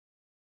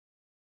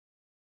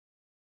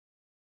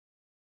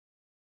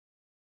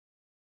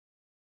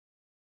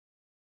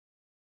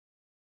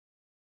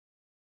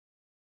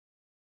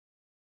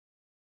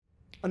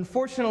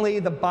Unfortunately,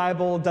 the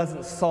Bible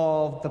doesn't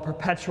solve the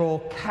perpetual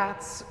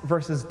cats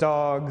versus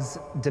dogs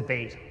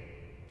debate.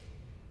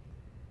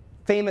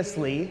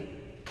 Famously,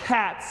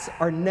 cats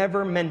are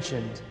never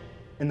mentioned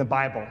in the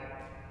Bible.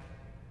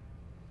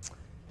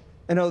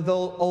 And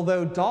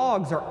although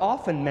dogs are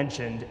often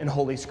mentioned in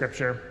Holy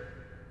Scripture,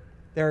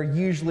 they're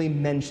usually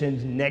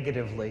mentioned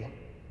negatively.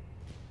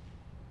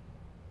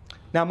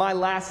 Now, my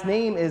last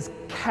name is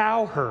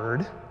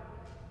Cowherd.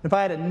 If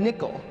I had a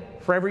nickel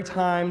for every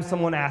time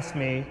someone asked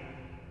me,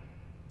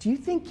 "Do you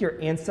think your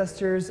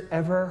ancestors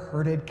ever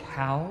herded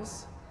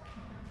cows?"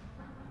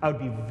 I would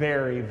be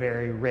very,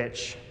 very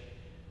rich.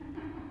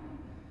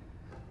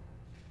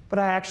 But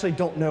I actually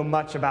don't know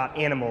much about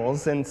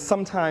animals, and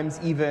sometimes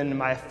even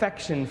my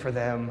affection for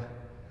them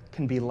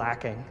can be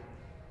lacking.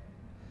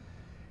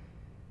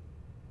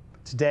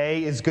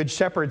 Today is Good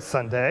Shepherd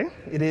Sunday.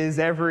 It is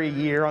every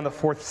year on the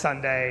fourth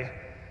Sunday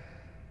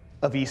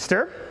of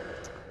Easter.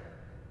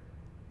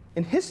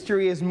 And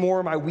history is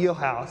more my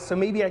wheelhouse, so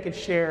maybe I could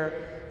share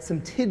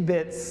some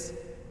tidbits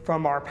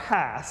from our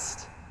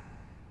past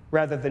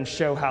rather than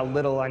show how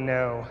little I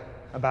know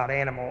about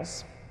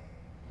animals.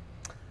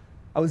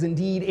 I was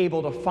indeed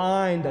able to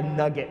find a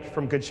nugget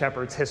from Good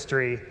Shepherd's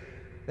history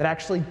that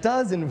actually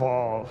does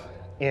involve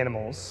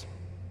animals.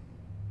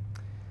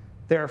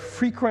 There are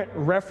frequent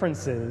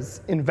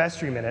references in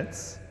vestry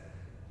minutes,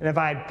 and if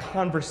I had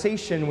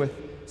conversation with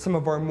some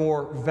of our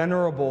more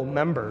venerable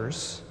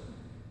members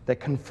that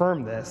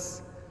confirm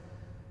this,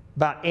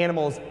 about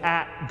animals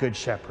at Good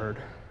Shepherd,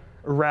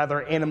 or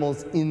rather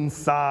animals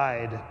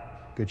inside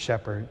Good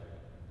Shepherd.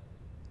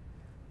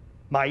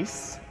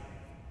 Mice,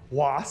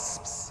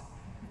 wasps,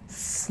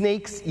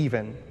 snakes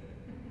even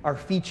are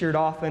featured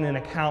often in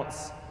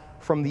accounts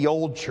from the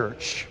old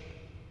church,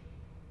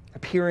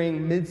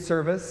 appearing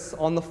mid-service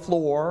on the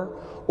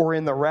floor or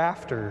in the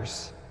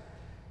rafters,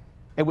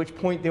 at which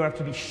point they would have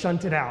to be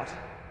shunted out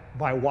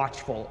by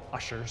watchful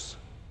ushers.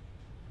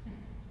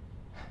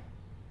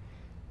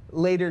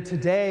 Later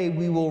today,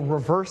 we will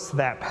reverse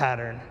that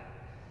pattern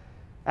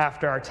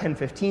after our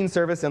 10:15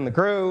 service in the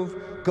Grove,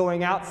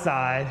 going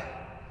outside,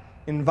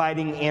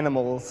 inviting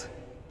animals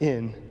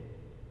in.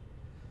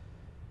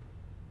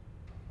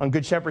 On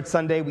Good Shepherd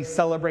Sunday, we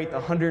celebrate the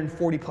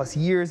 140 plus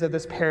years of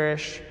this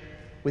parish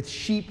with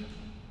sheep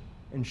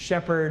and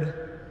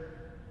shepherd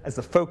as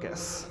the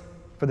focus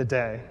for the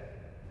day.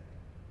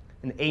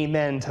 And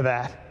amen to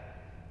that.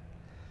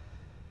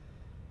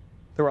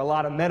 There were a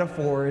lot of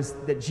metaphors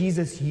that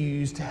Jesus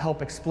used to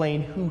help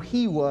explain who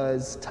he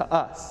was to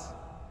us.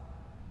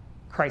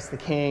 Christ the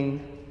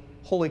King,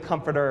 Holy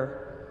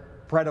Comforter,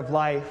 Bread of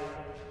Life,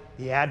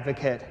 the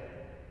Advocate.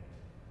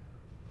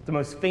 The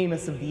most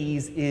famous of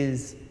these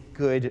is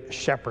Good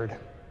Shepherd.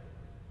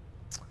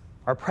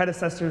 Our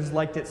predecessors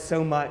liked it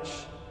so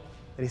much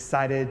they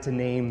decided to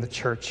name the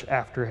church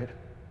after it.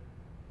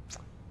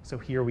 So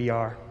here we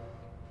are.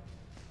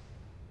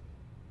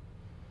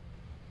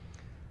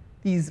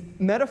 These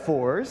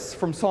metaphors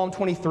from Psalm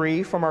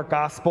 23, from our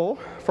gospel,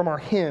 from our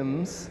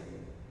hymns,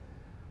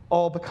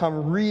 all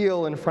become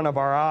real in front of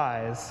our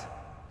eyes,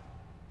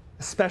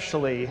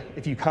 especially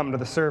if you come to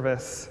the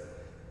service,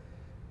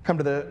 come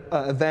to the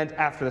event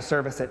after the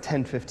service at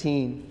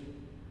 10:15.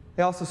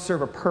 They also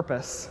serve a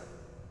purpose.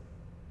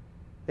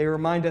 They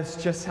remind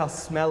us just how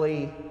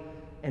smelly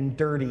and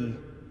dirty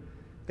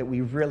that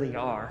we really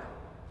are.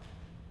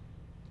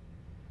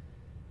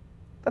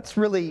 That's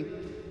really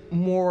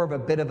more of a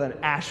bit of an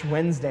Ash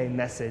Wednesday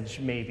message,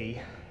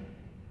 maybe.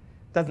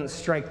 Doesn't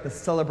strike the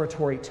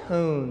celebratory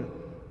tone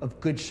of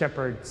Good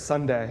Shepherd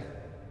Sunday.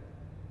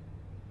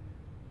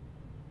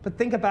 But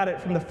think about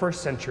it from the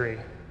first century,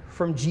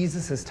 from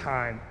Jesus'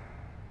 time.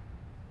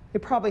 They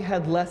probably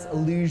had less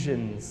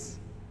illusions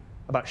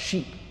about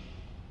sheep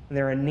and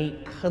their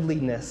innate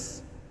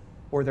cuddliness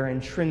or their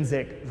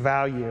intrinsic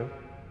value.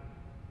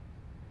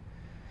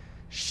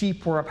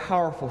 Sheep were a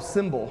powerful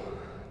symbol,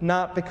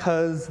 not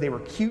because they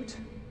were cute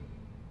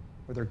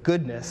or their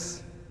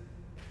goodness,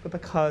 but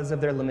because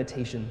of their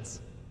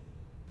limitations.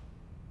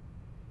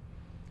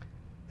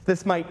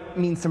 This might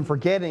mean some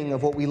forgetting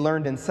of what we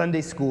learned in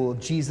Sunday school of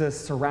Jesus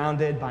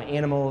surrounded by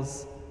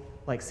animals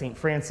like St.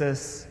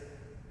 Francis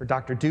or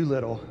Dr.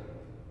 Dolittle.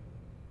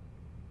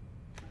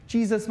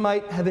 Jesus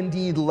might have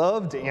indeed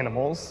loved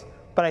animals,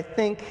 but I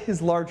think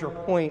his larger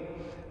point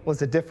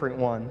was a different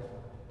one.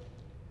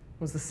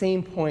 It was the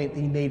same point that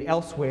he made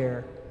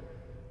elsewhere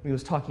when he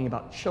was talking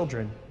about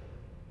children.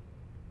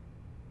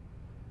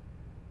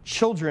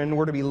 Children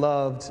were to be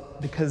loved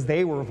because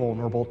they were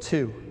vulnerable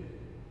too.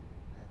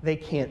 They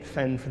can't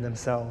fend for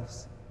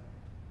themselves.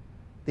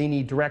 They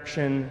need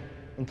direction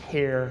and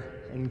care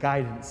and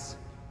guidance,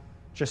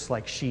 just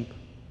like sheep.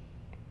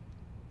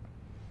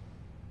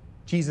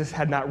 Jesus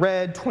had not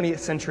read 20th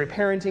century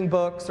parenting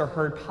books or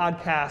heard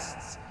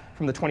podcasts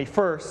from the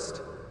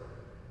 21st.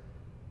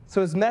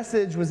 So his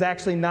message was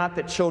actually not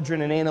that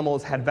children and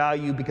animals had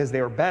value because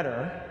they were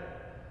better,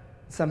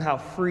 somehow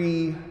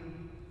free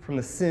from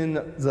the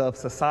sins of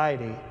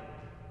society.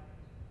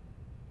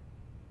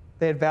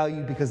 They had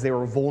value because they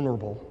were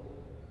vulnerable.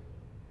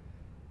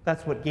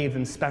 That's what gave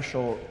them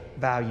special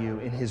value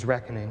in his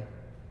reckoning.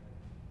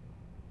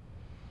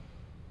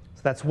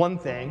 So that's one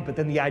thing, but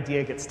then the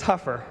idea gets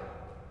tougher,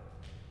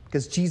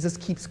 because Jesus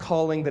keeps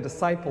calling the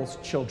disciples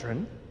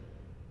children,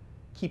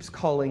 keeps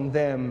calling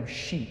them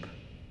sheep.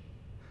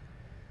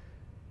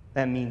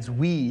 That means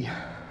we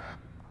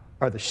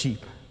are the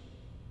sheep.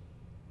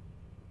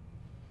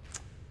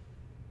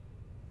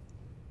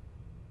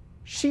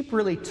 Sheep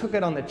really took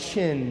it on the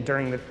chin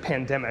during the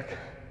pandemic.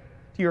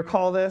 Do you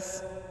recall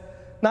this?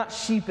 Not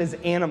sheep as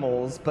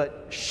animals,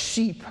 but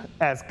sheep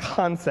as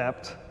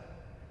concept.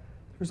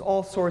 There's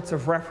all sorts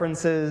of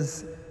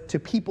references to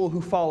people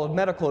who followed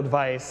medical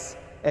advice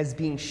as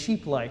being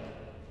sheep-like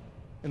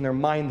in their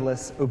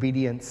mindless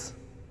obedience.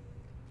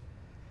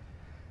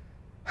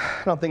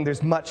 I don't think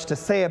there's much to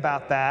say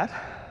about that,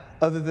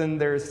 other than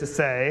there's to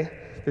say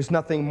there's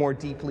nothing more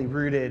deeply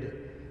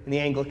rooted in the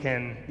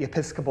Anglican, the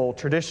Episcopal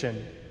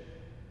tradition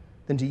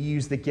than to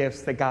use the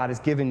gifts that God has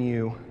given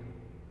you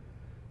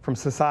from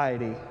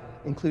society,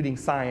 including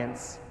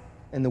science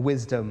and the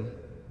wisdom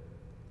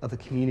of the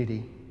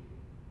community.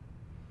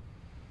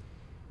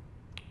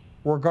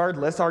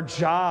 Regardless, our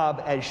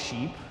job as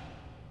sheep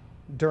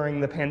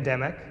during the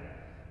pandemic,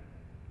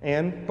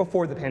 and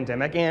before the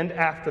pandemic, and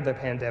after the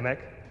pandemic,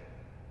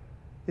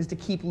 is to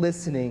keep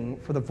listening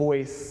for the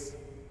voice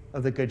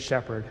of the Good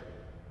Shepherd,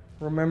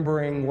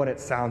 remembering what it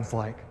sounds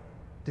like,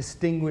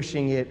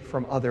 distinguishing it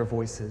from other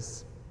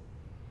voices.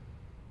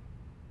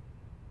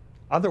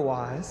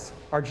 Otherwise,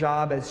 our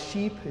job as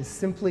sheep is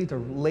simply to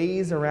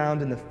laze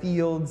around in the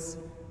fields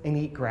and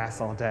eat grass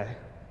all day.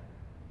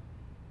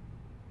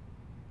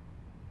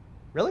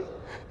 Really?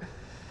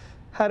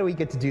 How do we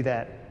get to do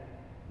that?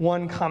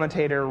 One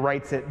commentator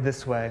writes it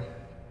this way: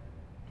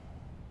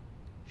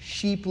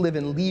 sheep live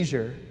in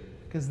leisure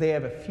because they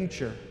have a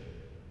future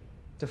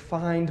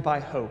defined by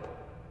hope,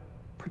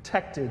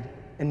 protected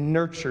and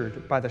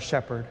nurtured by the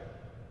shepherd.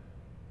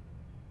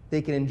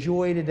 They can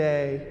enjoy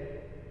today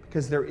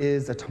because there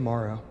is a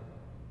tomorrow.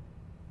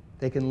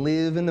 They can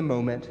live in the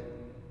moment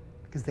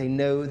because they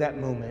know that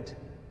moment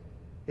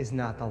is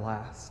not the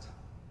last.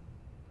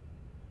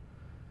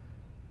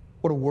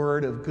 What a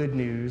word of good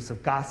news,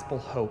 of gospel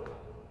hope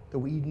that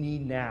we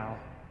need now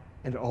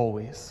and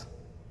always.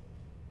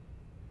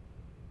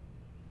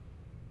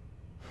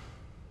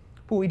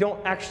 But we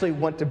don't actually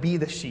want to be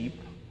the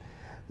sheep.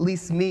 At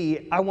least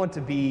me, I want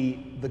to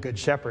be the Good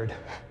Shepherd.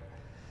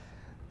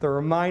 The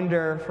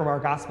reminder from our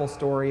gospel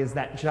story is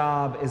that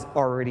job is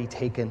already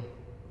taken.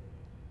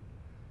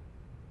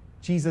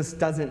 Jesus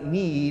doesn't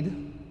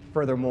need,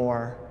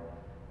 furthermore,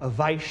 a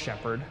vice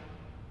shepherd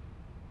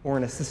or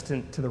an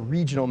assistant to the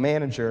regional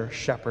manager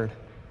shepherd.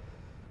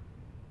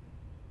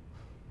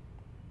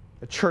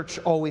 The church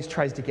always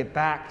tries to get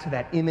back to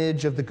that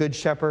image of the Good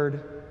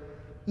Shepherd,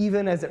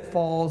 even as it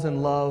falls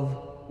in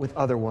love with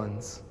other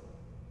ones.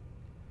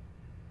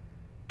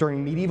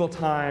 During medieval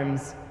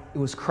times, it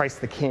was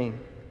Christ the King.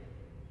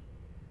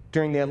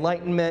 During the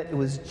Enlightenment, it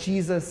was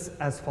Jesus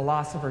as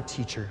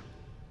philosopher-teacher.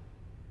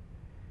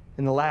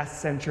 In the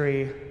last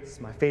century, this is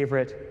my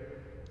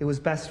favorite, it was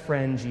best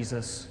friend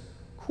Jesus,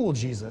 cool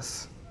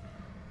Jesus.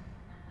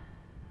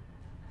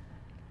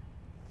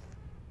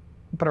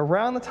 But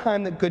around the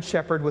time that Good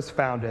Shepherd was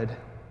founded, there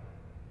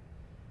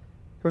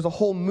was a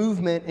whole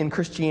movement in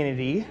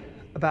Christianity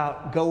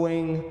about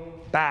going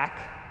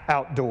back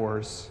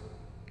outdoors,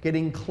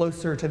 getting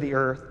closer to the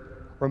earth,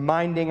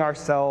 reminding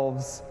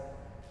ourselves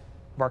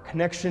of our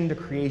connection to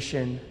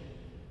creation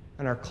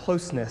and our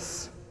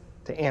closeness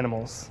to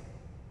animals.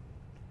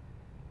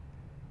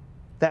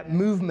 That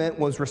movement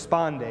was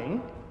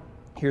responding,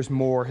 here's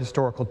more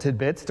historical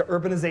tidbits, to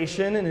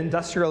urbanization and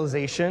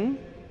industrialization,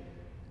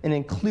 and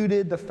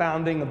included the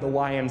founding of the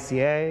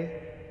YMCA,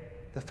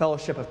 the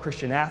Fellowship of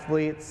Christian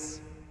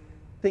Athletes.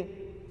 Think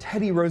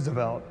Teddy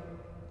Roosevelt,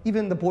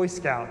 even the Boy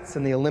Scouts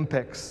and the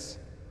Olympics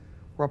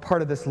were a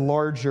part of this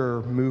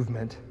larger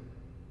movement.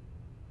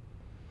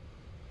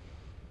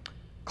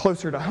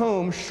 Closer to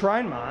home,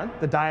 Shrinemont,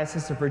 the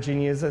Diocese of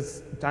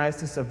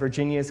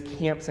Virginia's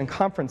Camps and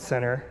Conference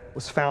Center,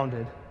 was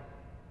founded,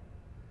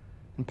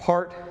 in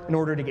part in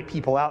order to get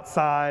people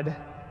outside,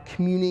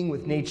 communing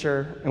with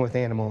nature and with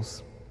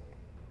animals.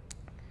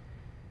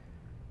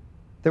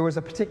 There was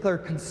a particular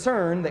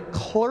concern that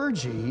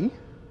clergy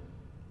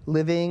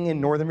living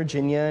in Northern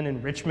Virginia and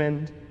in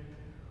Richmond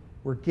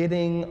were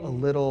getting a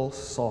little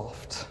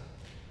soft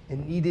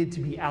and needed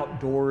to be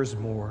outdoors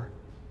more.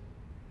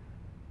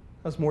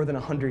 That was more than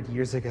 100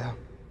 years ago.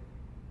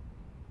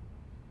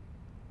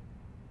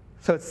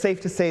 So it's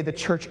safe to say the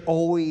church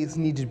always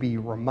needed to be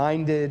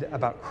reminded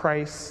about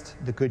Christ,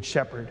 the Good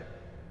Shepherd.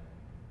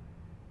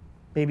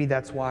 Maybe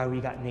that's why we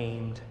got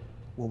named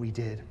what we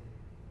did.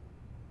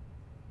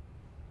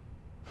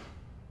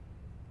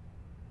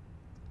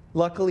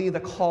 Luckily, the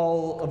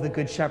call of the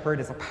Good Shepherd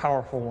is a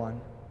powerful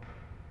one.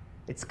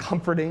 It's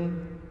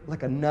comforting,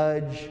 like a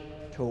nudge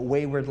to a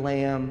wayward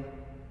lamb.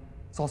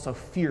 It's also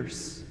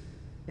fierce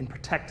in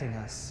protecting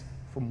us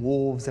from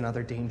wolves and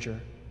other danger.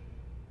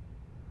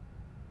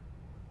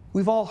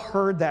 We've all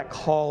heard that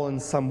call in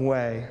some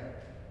way.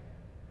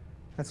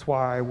 That's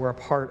why we're a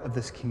part of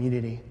this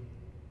community.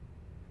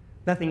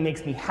 Nothing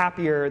makes me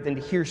happier than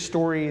to hear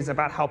stories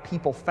about how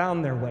people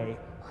found their way,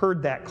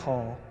 heard that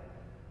call,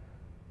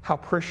 how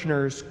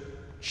parishioners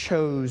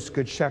chose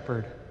Good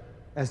Shepherd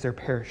as their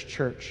parish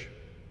church.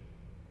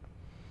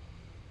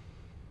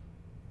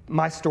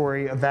 My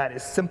story of that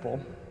is simple.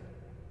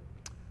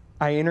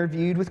 I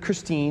interviewed with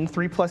Christine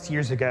 3+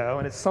 years ago,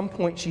 and at some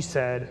point she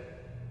said,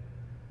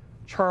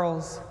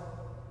 "Charles,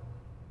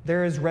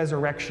 there is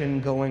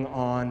resurrection going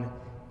on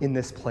in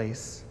this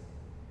place.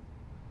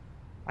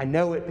 I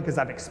know it because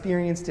I've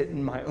experienced it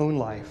in my own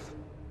life.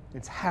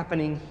 It's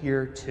happening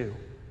here too.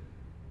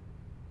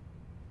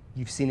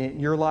 You've seen it in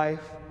your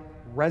life.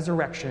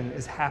 Resurrection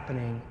is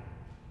happening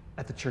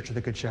at the Church of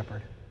the Good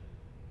Shepherd."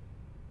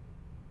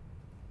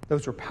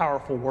 Those were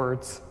powerful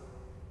words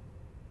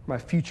from my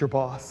future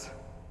boss.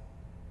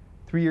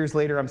 3 years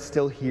later, I'm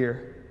still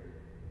here.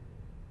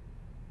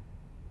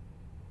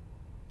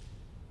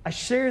 I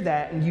share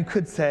that, and you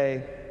could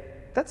say,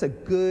 that's a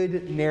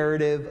good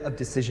narrative of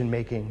decision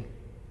making.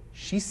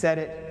 She said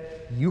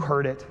it, you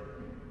heard it.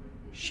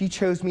 She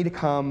chose me to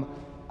come,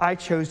 I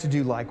chose to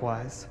do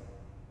likewise.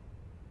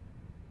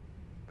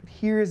 But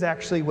here is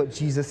actually what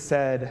Jesus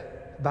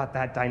said about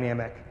that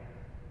dynamic,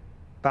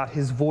 about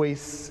his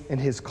voice and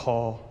his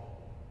call.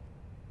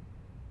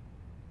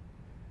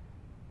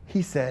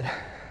 He said,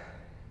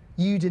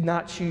 "You did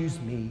not choose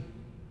me,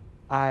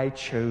 I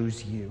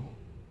chose you."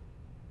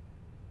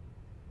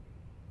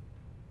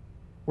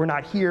 We're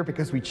not here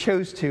because we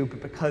chose to,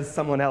 but because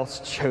someone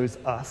else chose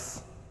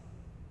us.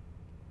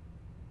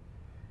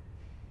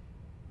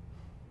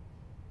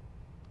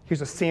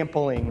 Here's a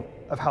sampling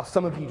of how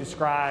some of you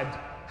described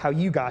how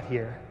you got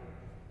here,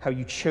 how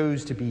you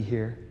chose to be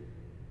here.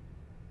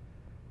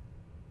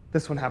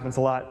 This one happens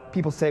a lot.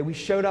 People say, "We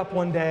showed up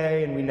one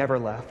day and we never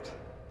left."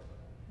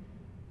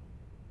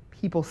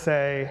 People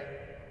say,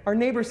 "Our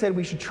neighbor said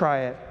we should try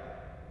it,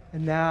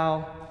 and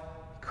now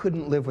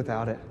couldn't live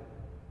without it."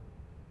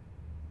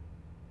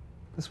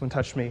 This one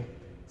touched me.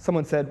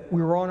 Someone said,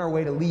 "We were on our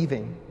way to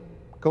leaving,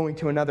 going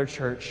to another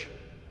church.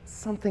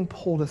 Something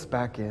pulled us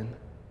back in."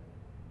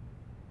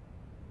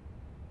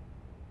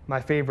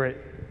 My favorite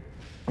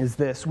is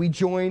this: "We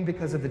joined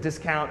because of the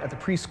discount at the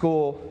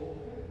preschool,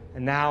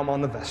 and now I'm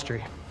on the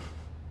vestry."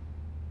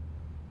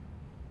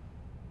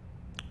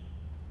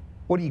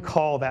 What do you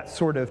call that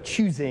sort of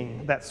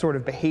choosing, that sort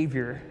of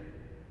behavior?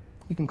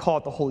 You can call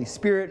it the Holy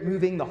Spirit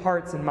moving the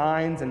hearts and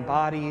minds and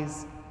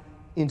bodies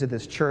into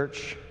this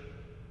church.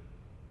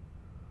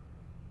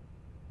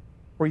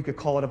 Or you could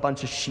call it a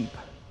bunch of sheep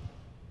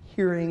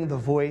hearing the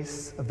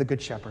voice of the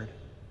Good Shepherd,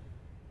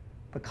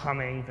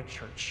 becoming the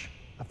church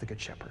of the Good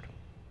Shepherd.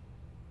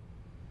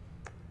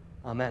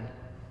 Amen.